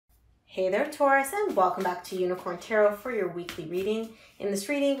Hey there, Taurus, and welcome back to Unicorn Tarot for your weekly reading. In this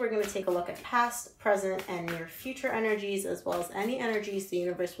reading, we're going to take a look at past, present, and near future energies, as well as any energies the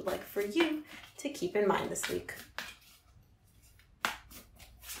universe would like for you to keep in mind this week.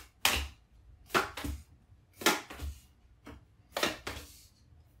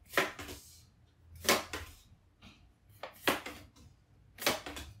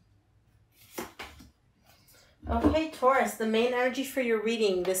 Okay, Taurus, the main energy for your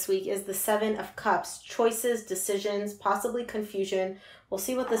reading this week is the Seven of Cups. Choices, decisions, possibly confusion. We'll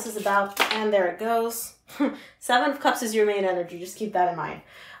see what this is about. And there it goes. Seven of Cups is your main energy. Just keep that in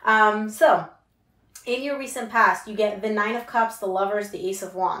mind. So, in your recent past, you get the Nine of Cups, the Lovers, the Ace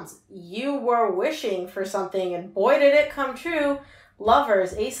of Wands. You were wishing for something, and boy, did it come true.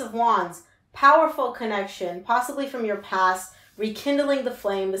 Lovers, Ace of Wands, powerful connection, possibly from your past, rekindling the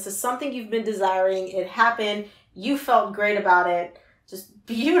flame. This is something you've been desiring. It happened. You felt great about it. Just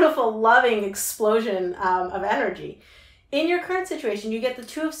beautiful, loving explosion of energy. In your current situation, you get the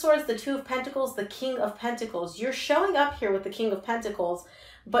Two of Swords, the Two of Pentacles, the King of Pentacles. You're showing up here with the King of Pentacles,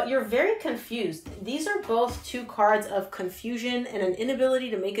 but you're very confused. These are both two cards of confusion and an inability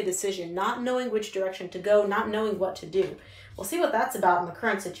to make a decision, not knowing which direction to go, not knowing what to do. We'll see what that's about in the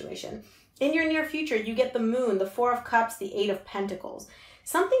current situation. In your near future, you get the Moon, the Four of Cups, the Eight of Pentacles.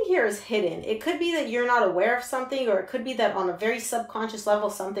 Something here is hidden. It could be that you're not aware of something, or it could be that on a very subconscious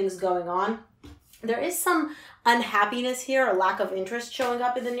level, something's going on. There is some unhappiness here, a lack of interest showing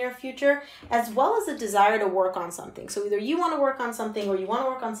up in the near future, as well as a desire to work on something. So either you want to work on something or you want to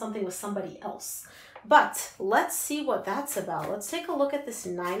work on something with somebody else. But let's see what that's about. Let's take a look at this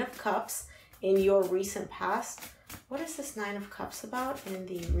Nine of Cups in your recent past. What is this Nine of Cups about in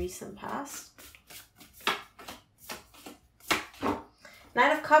the recent past?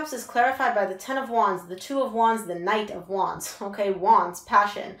 Nine of Cups is clarified by the Ten of Wands, the Two of Wands, the Knight of Wands. Okay, Wands,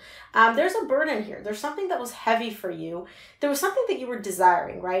 passion. There's a burden here. There's something that was heavy for you. There was something that you were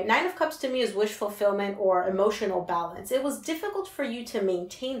desiring, right? Nine of Cups to me is wish fulfillment or emotional balance. It was difficult for you to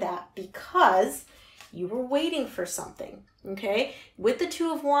maintain that because you were waiting for something. Okay, with the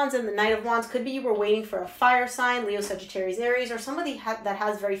Two of Wands and the Knight of Wands, could be you were waiting for a fire sign, Leo, Sagittarius, Aries, or somebody that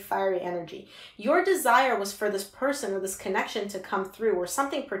has very fiery energy. Your desire was for this person or this connection to come through, or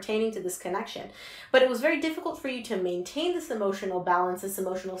something pertaining to this connection. But it was very difficult for you to maintain this emotional balance, this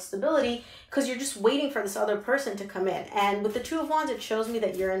emotional stability, because you're just waiting for this other person to come in. And with the Two of Wands, it shows me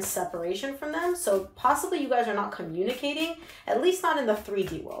that you're in separation from them. So possibly you guys are not communicating, at least not in the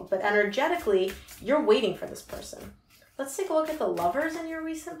 3D world. But energetically, you're waiting for this person. Let's take a look at the Lovers in your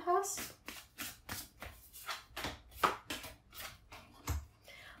recent past.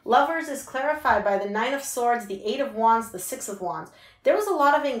 Lovers is clarified by the Nine of Swords, the Eight of Wands, the Six of Wands. There was a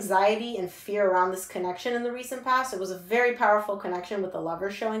lot of anxiety and fear around this connection in the recent past. It was a very powerful connection with the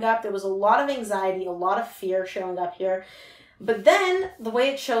Lovers showing up. There was a lot of anxiety, a lot of fear showing up here. But then the way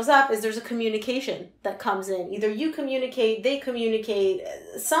it shows up is there's a communication that comes in. Either you communicate, they communicate,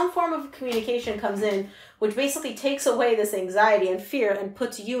 some form of communication comes in, which basically takes away this anxiety and fear and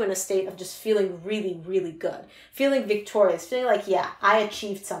puts you in a state of just feeling really, really good. Feeling victorious, feeling like, yeah, I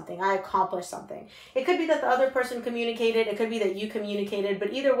achieved something, I accomplished something. It could be that the other person communicated, it could be that you communicated,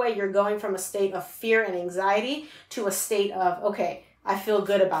 but either way, you're going from a state of fear and anxiety to a state of, okay, I feel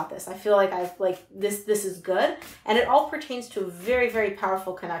good about this. I feel like this is good. And it all pertains to a very, very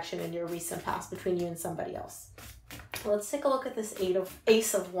powerful connection in your recent past between you and somebody else. Let's take a look at this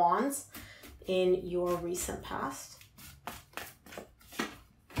Ace of Wands in your recent past.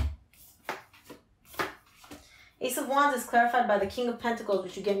 Ace of Wands is clarified by the King of Pentacles,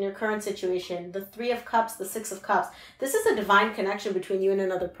 which you get in your current situation. The Three of Cups, the Six of Cups. This is a divine connection between you and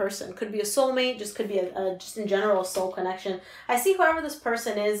another person. Could be a soulmate, just could be just in general a soul connection. I see whoever this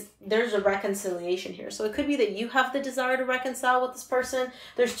person is, there's a reconciliation here. So it could be that you have the desire to reconcile with this person.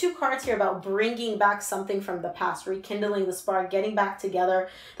 There's two cards here about bringing back something from the past, rekindling the spark, getting back together.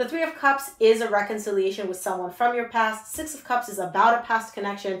 The Three of Cups is a reconciliation with someone from your past. Six of Cups is about a past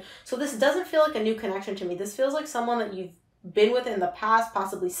connection. So this doesn't feel like a new connection to me. This feels like someone that you've been with in the past,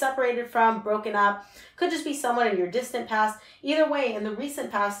 possibly separated from, broken up. Could just be someone in your distant past. Either way, in the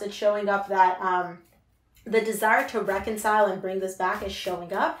recent past, it's showing up that the desire to reconcile and bring this back is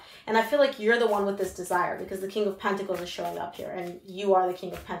showing up. And I feel like you're the one with this desire because the King of Pentacles is showing up here and you are the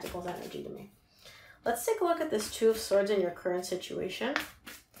King of Pentacles energy to me. Let's take a look at this Two of Swords in your current situation.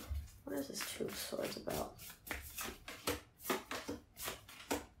 What is this Two of Swords about?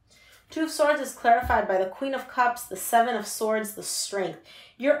 Two of Swords is clarified by the Queen of Cups, the Seven of Swords, the Strength.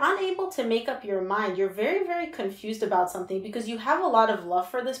 you're unable to make up your mind. You're very, very confused about something because you have a lot of love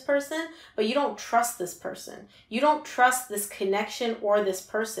for this person, but you don't trust this person. You don't trust this connection or this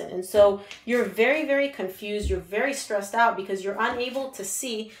person. And so you're very, very confused. You're very stressed out because you're unable to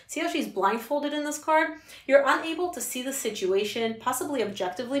see how she's blindfolded in this card? You're unable to see the situation, possibly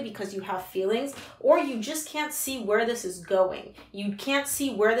objectively because you have feelings, or you just can't see where this is going. You can't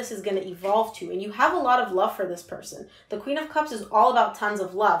see where this is going to evolve to. And you have a lot of love for this person. The Queen of Cups is all about tons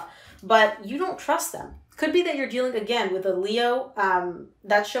of love, but you don't trust them. Could be that you're dealing again with a Leo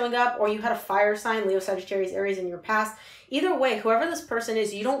that's showing up, or you had a fire sign, Leo, Sagittarius, Aries in your past. Either way, whoever this person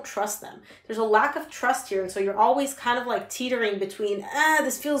is, you don't trust them. There's a lack of trust here, and so you're always kind of like teetering between,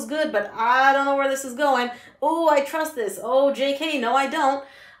 this feels good, but I don't know where this is going. Oh, I trust this. Oh, JK, no, I don't.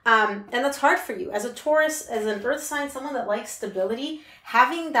 And that's hard for you. As a Taurus, as an earth sign, someone that likes stability,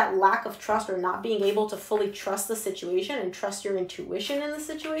 having that lack of trust or not being able to fully trust the situation and trust your intuition in the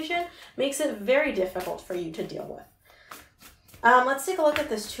situation makes it very difficult for you to deal with. Let's take a look at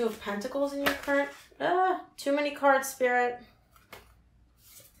this Two of Pentacles in your current. Too many cards, Spirit.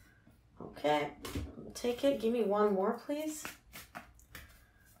 Okay, take it. Give me one more, please.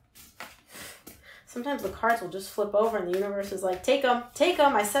 Sometimes the cards will just flip over and the universe is like, take them, take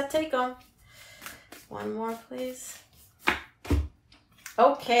them. I said take them. One more, please.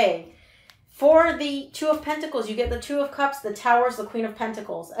 Okay. For the Two of Pentacles, you get the Two of Cups, the Towers, the Queen of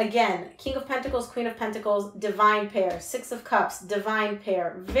Pentacles. Again, King of Pentacles, Queen of Pentacles, divine pair. Six of Cups, divine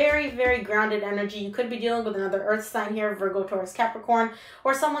pair. Very, very grounded energy. You could be dealing with another earth sign here, Virgo, Taurus, Capricorn,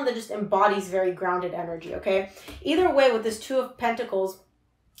 or someone that just embodies very grounded energy, okay? Either way, with this Two of Pentacles,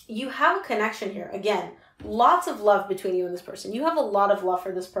 you have a connection here. Again, lots of love between you and this person. You have a lot of love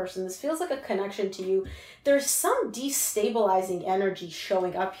for this person. This feels like a connection to you. There's some destabilizing energy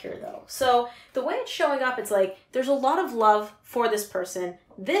showing up here though. So the way it's showing up, it's like there's a lot of love for this person.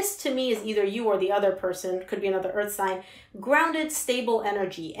 This to me is either you or the other person, could be another earth sign, grounded, stable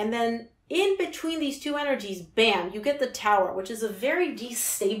energy. And then in between these two energies, bam, you get the Tower, which is a very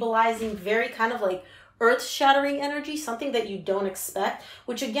destabilizing, very kind of like earth-shattering energy, something that you don't expect,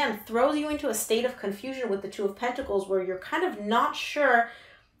 which again throws you into a state of confusion with the Two of Pentacles where you're kind of not sure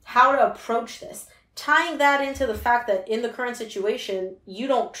how to approach this. Tying that into the fact that in the current situation, you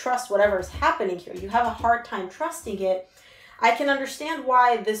don't trust whatever is happening here. You have a hard time trusting it. I can understand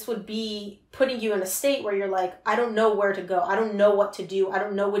why this would be putting you in a state where you're like, I don't know where to go. I don't know what to do. I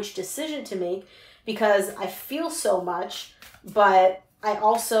don't know which decision to make because I feel so much, but I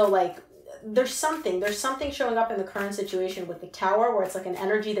also like, there's something showing up in the current situation with the Tower where it's like an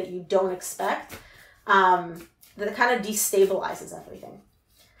energy that you don't expect that kind of destabilizes everything.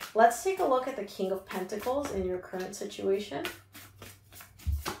 Let's take a look at the King of Pentacles in your current situation.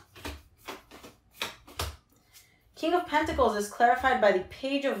 King of Pentacles is clarified by the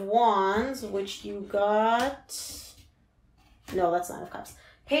Page of Wands, which you got. No, that's Nine of Cups.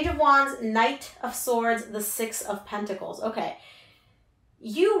 Page of Wands, Knight of Swords, the Six of Pentacles. Okay.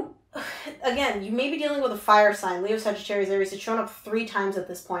 Again, you may be dealing with a fire sign, Leo, Sagittarius, Aries. It's shown up 3 times at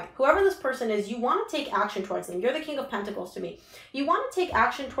this point. Whoever this person is, you want to take action towards them. You're the King of Pentacles to me. You want to take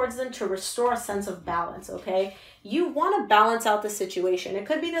action towards them to restore a sense of balance, okay? You want to balance out the situation. It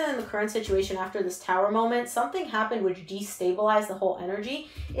could be that in the current situation after this Tower moment, something happened which destabilized the whole energy.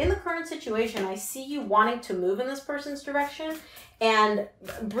 In the current situation, I see you wanting to move in this person's direction and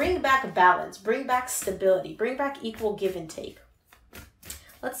bring back balance, bring back stability, bring back equal give and take.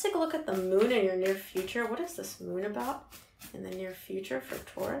 Let's take a look at the moon in your near future. What is this moon about in the near future for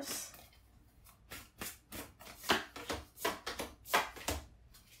Taurus?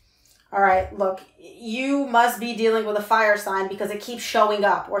 All right, look, you must be dealing with a fire sign because it keeps showing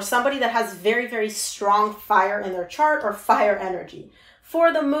up, or somebody that has very, very strong fire in their chart or fire energy.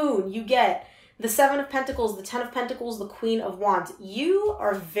 For the moon, you get the Seven of Pentacles, the Ten of Pentacles, the Queen of Wands. You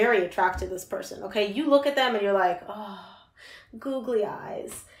are very attracted to this person, okay? You look at them and you're like, oh, googly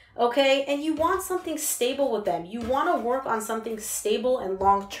eyes, okay? And you want something stable with them. You want to work on something stable and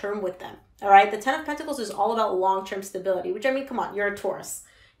long-term with them, all right? The Ten of Pentacles is all about long-term stability, which, I mean, come on, you're a Taurus.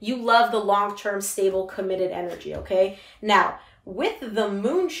 You love the long-term, stable, committed energy, okay? Now, with the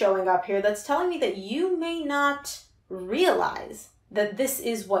moon showing up here, that's telling me that you may not realize that this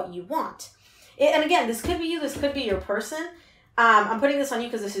is what you want. And again, this could be you, this could be your person. I'm putting this on you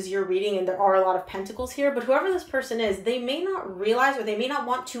because this is your reading and there are a lot of pentacles here, but whoever this person is, they may not realize or they may not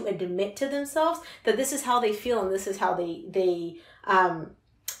want to admit to themselves that this is how they feel and this is how that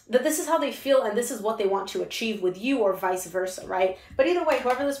this is how they feel and this is what they want to achieve with you or vice versa, right? But either way,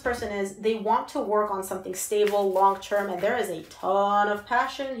 whoever this person is, they want to work on something stable, long-term, and there is a ton of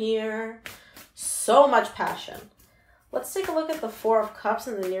passion here. So much passion. Let's take a look at the Four of Cups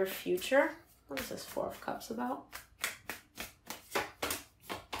in the near future. What is this Four of Cups about?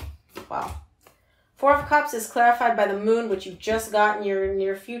 Wow. Four of Cups is clarified by the moon, which you just got in your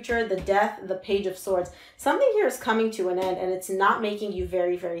near future, the death, the Page of Swords. Something here is coming to an end and it's not making you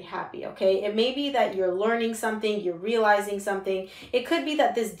very, very happy, okay? It may be that you're learning something, you're realizing something. It could be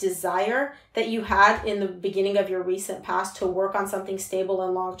that this desire that you had in the beginning of your recent past to work on something stable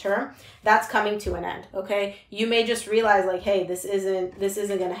and long-term, that's coming to an end, okay? You may just realize like, hey, this isn't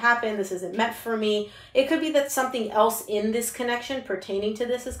going to happen. This isn't meant for me. It could be that something else in this connection pertaining to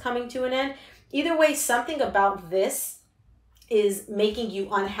this is coming to an end. Either way, something about this is making you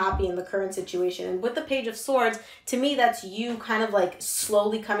unhappy in the current situation. And with the Page of Swords, to me, that's you kind of like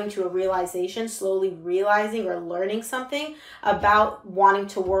slowly coming to a realization, slowly realizing or learning something about wanting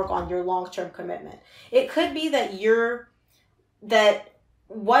to work on your long-term commitment. It could be that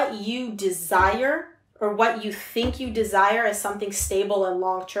what you desire or what you think you desire as something stable and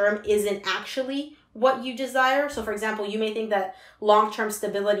long-term isn't actually what you desire. So for example, you may think that long-term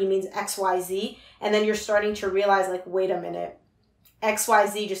stability means XYZ, and then you're starting to realize like, wait a minute,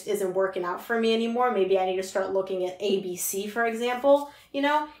 XYZ just isn't working out for me anymore. Maybe I need to start looking at ABC, for example. You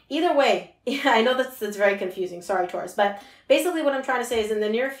know, either way, I know that's very confusing. Sorry, Taurus. But basically what I'm trying to say is in the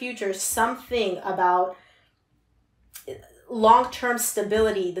near future, something about long-term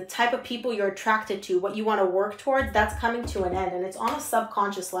stability, the type of people you're attracted to, what you want to work towards, that's coming to an end. And it's on a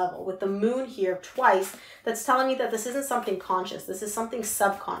subconscious level with the moon here twice. That's telling me that this isn't something conscious. This is something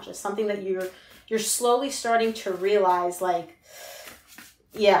subconscious, something that you're slowly starting to realize like,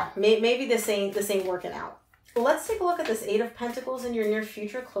 yeah, maybe this ain't working out. Let's take a look at this Eight of Pentacles in your near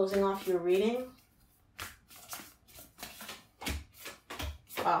future, closing off your reading.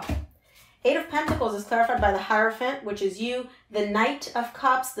 Wow. Eight of Pentacles is clarified by the Hierophant, which is you, the Knight of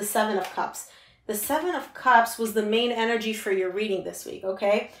Cups, the Seven of Cups. The Seven of Cups was the main energy for your reading this week,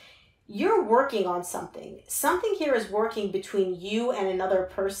 okay? You're working on something. Something here is working between you and another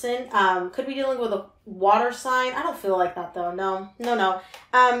person. Could be dealing with a water sign. I don't feel like that though. No.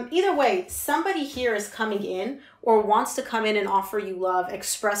 Either way, somebody here is coming in or wants to come in and offer you love,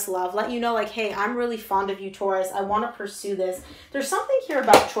 express love, let you know like, hey, I'm really fond of you, Taurus. I want to pursue this. There's something here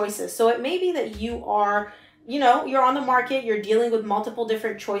about choices. So it may be that you are, you know, you're on the market. You're dealing with multiple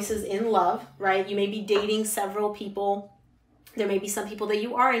different choices in love, right? You may be dating several people. There may be some people that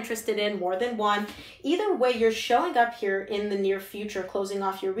you are interested in, more than one. Either way, you're showing up here in the near future, closing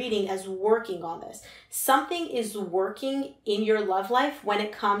off your reading as working on this. Something is working in your love life when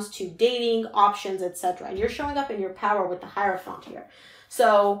it comes to dating, options, etc. And you're showing up in your power with the Hierophant here.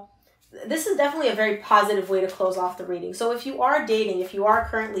 So this is definitely a very positive way to close off the reading. So if you are dating, if you are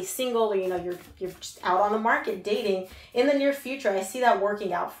currently single, or you know you're just out on the market dating, in the near future, I see that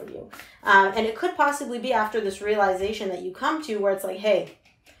working out for you. And it could possibly be after this realization that you come to where it's like, hey,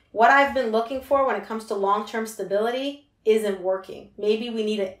 what I've been looking for when it comes to long-term stability isn't working. Maybe we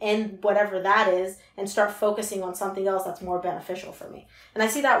need to end whatever that is and start focusing on something else that's more beneficial for me. And I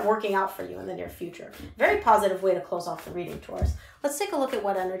see that working out for you in the near future. Very positive way to close off the reading, Taurus. Let's take a look at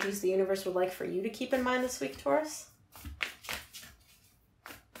what energies the universe would like for you to keep in mind this week, Taurus.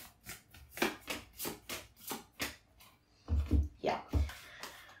 Yeah.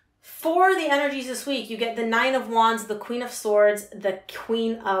 For the energies this week, you get the Nine of Wands, the Queen of Swords, the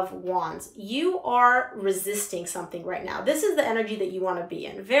Queen of Wands. You are resisting something right now. This is the energy that you want to be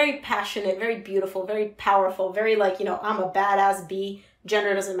in. Very passionate, very beautiful, very powerful, very like, you know, I'm a badass bee.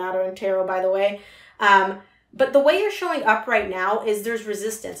 Gender doesn't matter in tarot, by the way. But the way you're showing up right now is there's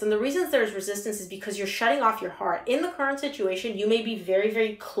resistance. And the reasons there's resistance is because you're shutting off your heart. In the current situation, you may be very,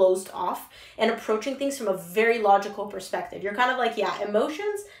 very closed off and approaching things from a very logical perspective. You're kind of like, yeah,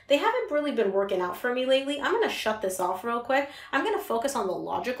 emotions, they haven't really been working out for me lately. I'm going to shut this off real quick. I'm going to focus on the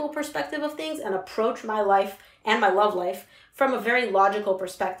logical perspective of things and approach my life and my love life from a very logical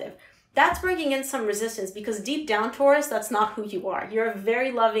perspective. That's bringing in some resistance because deep down, Taurus, that's not who you are. You're a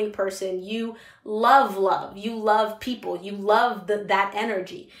very loving person. You love love. You love people. You love that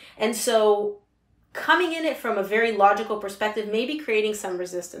energy. And so coming in it from a very logical perspective, maybe creating some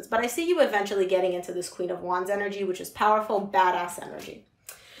resistance. But I see you eventually getting into this Queen of Wands energy, which is powerful, badass energy.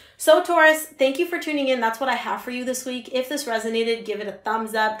 So Taurus, thank you for tuning in. That's what I have for you this week. If this resonated, give it a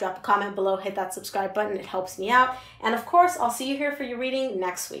thumbs up, drop a comment below, hit that subscribe button. It helps me out. And of course, I'll see you here for your reading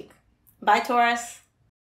next week. Bye, Taurus.